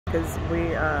because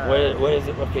we. What is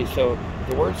it? Okay, so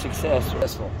the word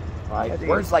successful, right?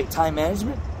 Words like time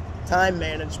management. Time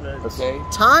management. Okay.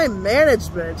 Time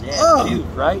management. Yeah, oh.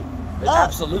 Right? It's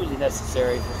absolutely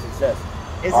necessary for success.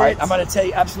 Is All right, it? I'm going to tell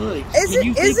you absolutely.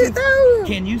 Is it though?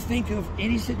 Can you think of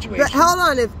any situation? But hold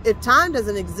on, if time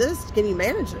doesn't exist, can you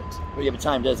manage it? Well, yeah, but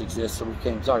time does exist, so we can't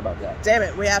even talk about that. Damn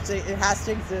it, we have to. It has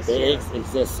to exist. It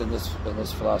exists in this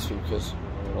philosophy because,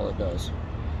 well, it does.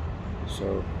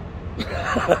 So.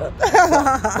 but,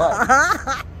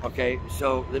 okay,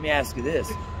 so let me ask you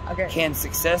this. Okay. Can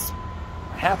success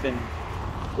happen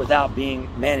without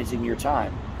managing your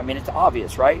time? I mean, it's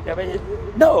obvious, right? I mean,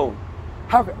 no.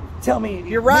 How? Tell me.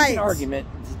 You're right. Make an argument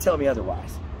to tell me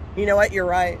otherwise. You know what? You're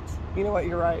right. You know what?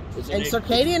 You're right. And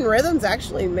circadian rhythms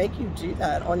actually make you do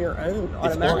that on your own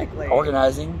automatically.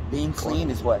 Organizing, being clean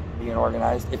is what? Being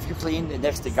organized. If you're clean,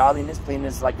 next to godliness,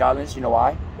 cleanliness is like godliness. You know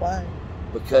why? Why?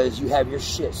 Because you have your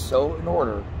shit so in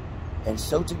order and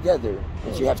so together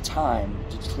that you have time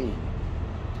to clean.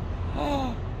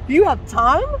 You have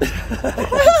time?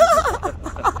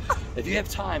 If you have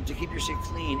time to keep your shit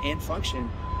clean and function,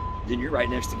 then you're right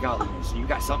next to godliness. You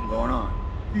got something going on.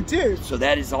 You do. So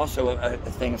that is also a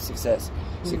thing of success.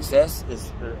 Success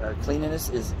is cleanliness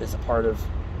is a part of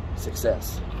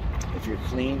success. If you're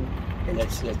clean,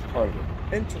 that's part of it.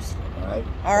 Interesting. All right.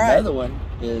 All right. Another one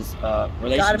is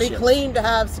relationships. Got to be clean to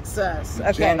have success.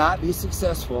 You cannot be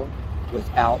successful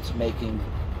without making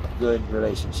good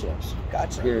relationships.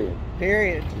 Gotcha. Period.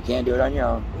 Period. You can't do it on your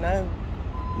own. No.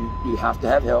 You have to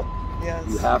have help. Yes.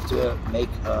 You have to make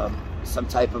some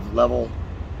type of level,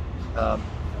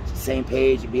 same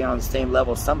page, be on the same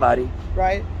level as somebody.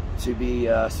 Right. To be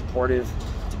supportive,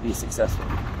 to be successful.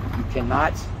 You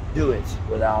cannot do it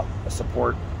without a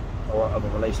support or of a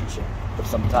relationship of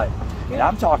some type. Yeah. And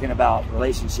I'm talking about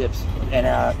relationships and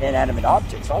inanimate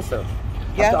objects also.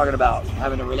 Yeah. I'm talking about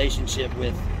having a relationship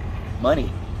with money,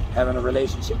 having a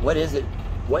relationship. What is it?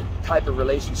 What type of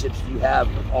relationships do you have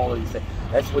with all of these things?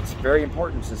 That's what's very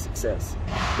important to success.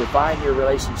 Define your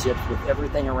relationships with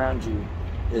everything around you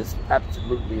is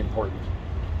absolutely important.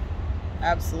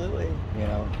 Absolutely. You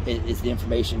know, is the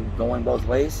information going both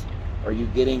ways? Are you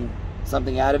getting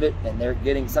something out of it and they're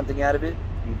getting something out of it?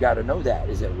 You got to know that.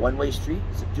 Is it a one-way street?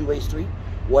 Is it a two-way street?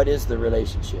 What is the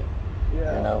relationship?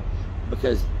 Yeah. You know,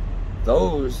 because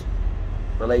those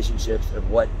relationships are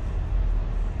what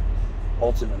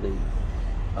ultimately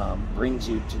brings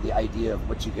you to the idea of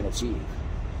what you can achieve.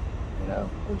 You know.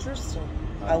 Interesting.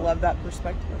 I love that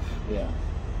perspective. Yeah.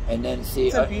 And then see,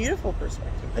 it's a beautiful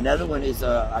perspective. Another one is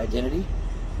identity.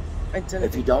 Identity.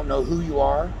 If you don't know who you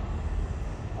are,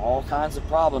 all kinds of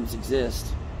problems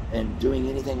exist. And doing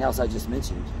anything else I just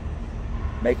mentioned,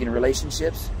 making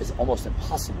relationships is almost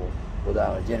impossible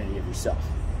without identity of yourself.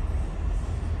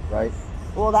 Right?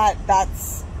 Well,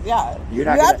 that's yeah. You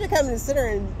have to come and consider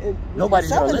and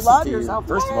nobody's going to listen to you. Yourself.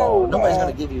 First of all, nobody's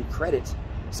going to give you credit.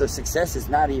 So success is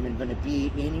not even going to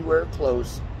be anywhere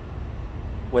close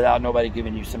without nobody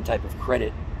giving you some type of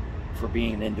credit for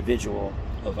being an individual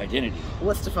of identity.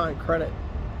 Let's define credit.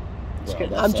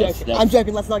 Well, I'm joking. I'm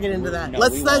joking. Let's not get into that.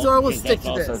 Let's we'll stick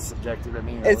to this. Also subjective. I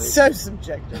mean, it's so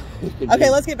subjective.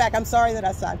 Okay, let's get back. I'm sorry that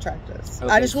I sidetracked us.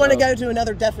 Okay, I just want to go to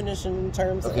another definition in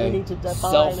terms of we need to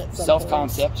define it.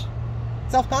 Self-concept.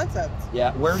 Self-concept.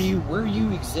 Yeah. Where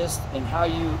you exist and how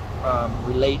you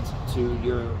relate to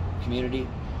your community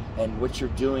and what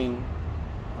you're doing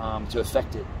to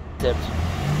affect it.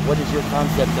 What is your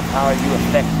concept of how you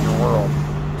affect your world?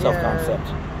 Self-concept.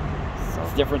 Yeah.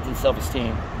 It's different than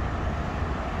self-esteem.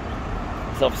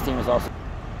 Self-esteem is also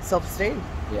self-esteem.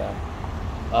 Yeah.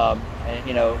 And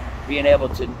you know, being able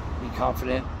to be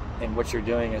confident in what you're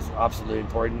doing is absolutely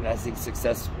important. I think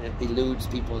success eludes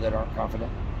people that aren't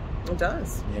confident. It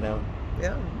does. You know.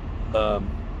 Yeah.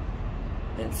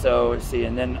 And so let's see,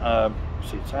 and then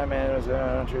see, time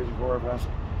management, choosing four plus.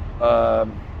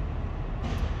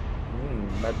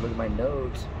 Might look at my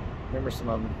notes. Remember some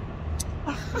of them.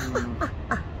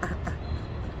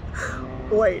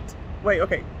 Wait.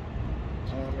 Okay.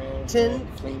 10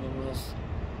 cleanliness.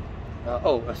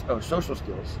 Social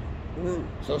skills.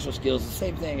 Social skills, the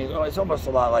same thing. It's almost a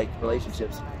lot like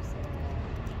relationships.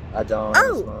 I don't.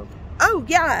 Oh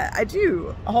yeah, I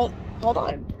do. Hold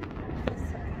on.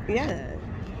 Yeah.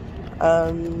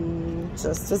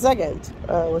 Just a second.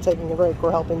 We're taking a break.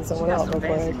 We're helping someone out.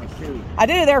 I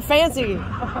do. They're fancy.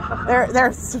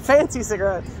 they're fancy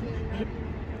cigarettes.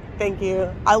 Thank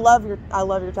you. I love your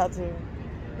tattoo.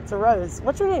 It's a rose.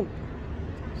 What's your name?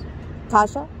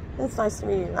 Tasha? It's nice to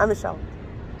meet you. I'm Michelle.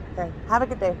 Okay. Have a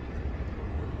good day.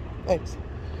 Thanks.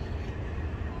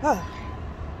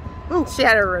 She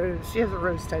had a rose. She has a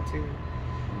rose tattoo.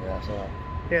 Yeah, so.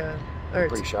 Yeah.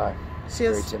 Pretty shy. She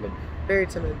is very timid. Very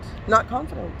timid. Not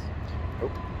confident.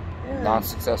 Nope. Yeah.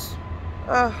 Non-success.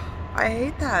 Oh, I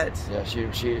hate that. Yeah, she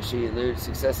eludes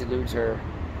success eludes her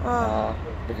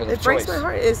because of choice. It breaks my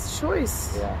heart. It's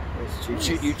choice. Yeah,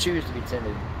 you choose to be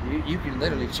timid. You can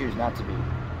literally choose not to be,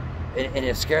 and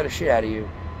it'll scare the shit out of you,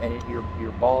 and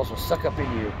your balls will suck up in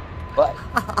you. But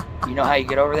you know how you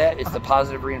get over that? It's the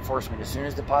positive reinforcement. As soon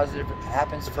as the positive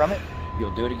happens from it,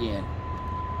 you'll do it again.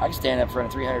 I can stand up in front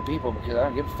of 300 people because I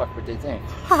don't give a fuck what they think.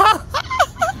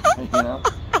 You know?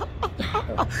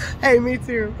 Hey, me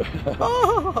too.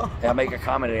 I'll make a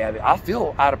comment out of it. I'll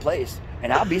feel out of place,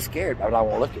 and I'll be scared, but I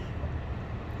won't look it.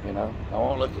 You know? I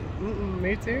won't look it.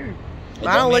 Me too.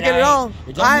 I don't look at it at all.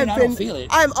 I don't feel it.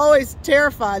 I'm always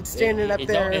terrified standing up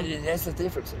there. That's the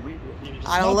difference.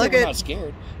 I don't look at it. We're not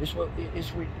scared. It's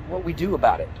what we do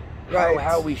about it. Right.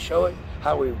 How we show it,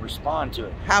 how we respond to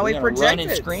it. How we project run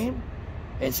and scream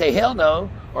and say hell no,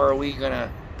 or are we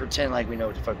gonna pretend like we know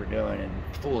what the fuck we're doing and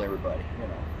fool everybody? You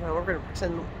know. No, we're gonna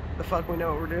pretend the fuck we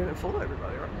know what we're doing and fool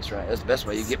everybody, right? That's right. That's the best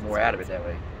way. You get more out of it that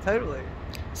way. Totally.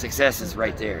 Success is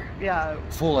right there. Yeah.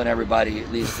 Fooling everybody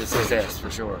leads to success for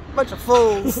sure. Bunch of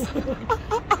fools.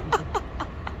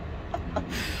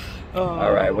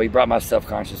 All right. Well, you brought my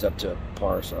self-conscious up to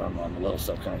par, so I'm a little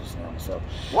self-conscious now myself.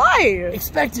 Why?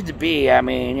 Expected to be. I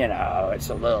mean, you know, it's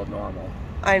a little normal.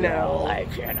 I know.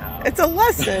 You know. It's a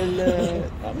lesson.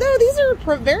 No, these are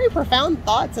very profound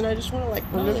thoughts, and I just want to like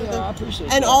remember them. I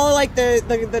appreciate and that. all like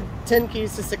the 10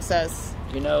 keys to success.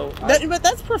 You know, but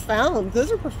that's profound.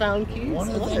 Those are profound keys. One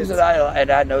of the things that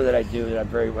I know that I do that I'm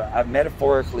very well. I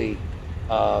metaphorically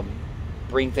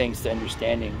bring things to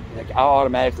understanding. Like I'll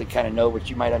automatically kind of know what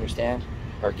you might understand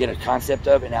or get a concept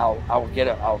of, and I'll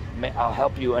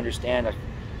help you understand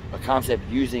a concept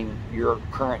using your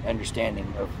current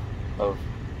understanding of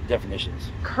definitions.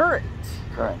 Current.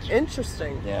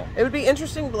 Interesting. Yeah. It would be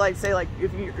interesting to like say like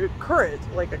if you're current,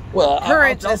 like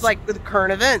current is like the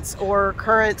current events, or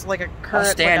current like a current.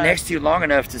 I'll stand next to you long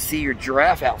enough to see your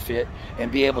giraffe outfit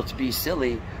and be able to be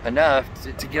silly enough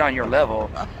to get on your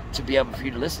level to be able for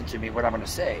you to listen to me what I'm going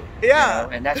to say. Yeah. You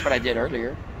know? And that's what I did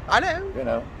earlier. I know. You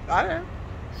know.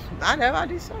 I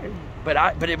do so.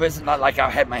 But it was not like I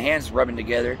had my hands rubbing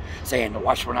together saying,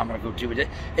 watch what I'm going to go do with it.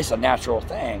 It's a natural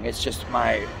thing. It's just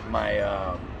my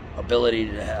ability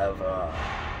to have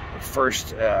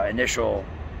first initial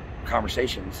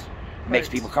conversations makes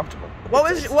people comfortable.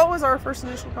 What was our first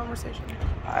initial conversation?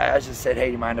 I just said, hey,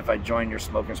 do you mind if I join your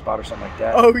smoking spot or something like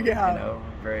that? Oh, yeah. You know,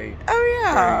 very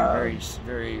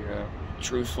very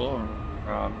truthful and,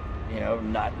 you know,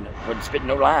 wasn't spitting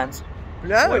no lines.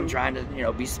 No. I wasn't trying to, you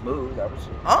know, be smooth. I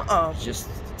was just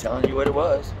telling you what it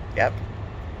was. Yep.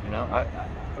 You know,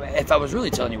 if I was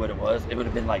really telling you what it was, it would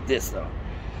have been like this, though.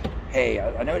 Hey,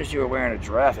 I noticed you were wearing a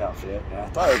giraffe outfit, and I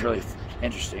thought it was really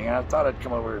interesting, and I thought I'd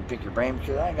come over and pick your brain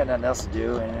because I ain't got nothing else to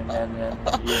do, and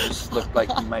you just looked like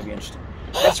you might be interesting.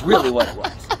 That's really what it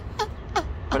was.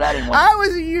 But I didn't want I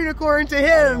was a unicorn to him.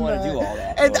 I didn't want to do all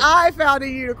that. And I found a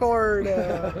unicorn.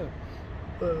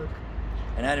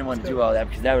 And I didn't want to do all that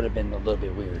because that would have been a little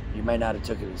bit weird. You might not have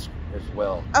took it as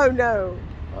well. Oh, no.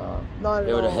 Not at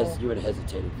all. You would have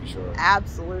hesitated for sure.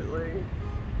 Absolutely.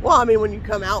 Well, I mean, when you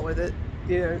come out with it,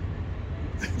 you know.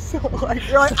 So, like,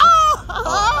 you're like,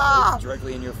 ah! It's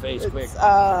directly in your face, quick.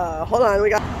 Hold on, we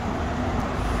got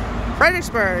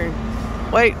Fredericksburg.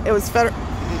 Wait, it was Federal.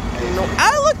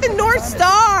 Oh, look, the North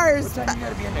Stars. What time you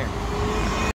gotta be in there?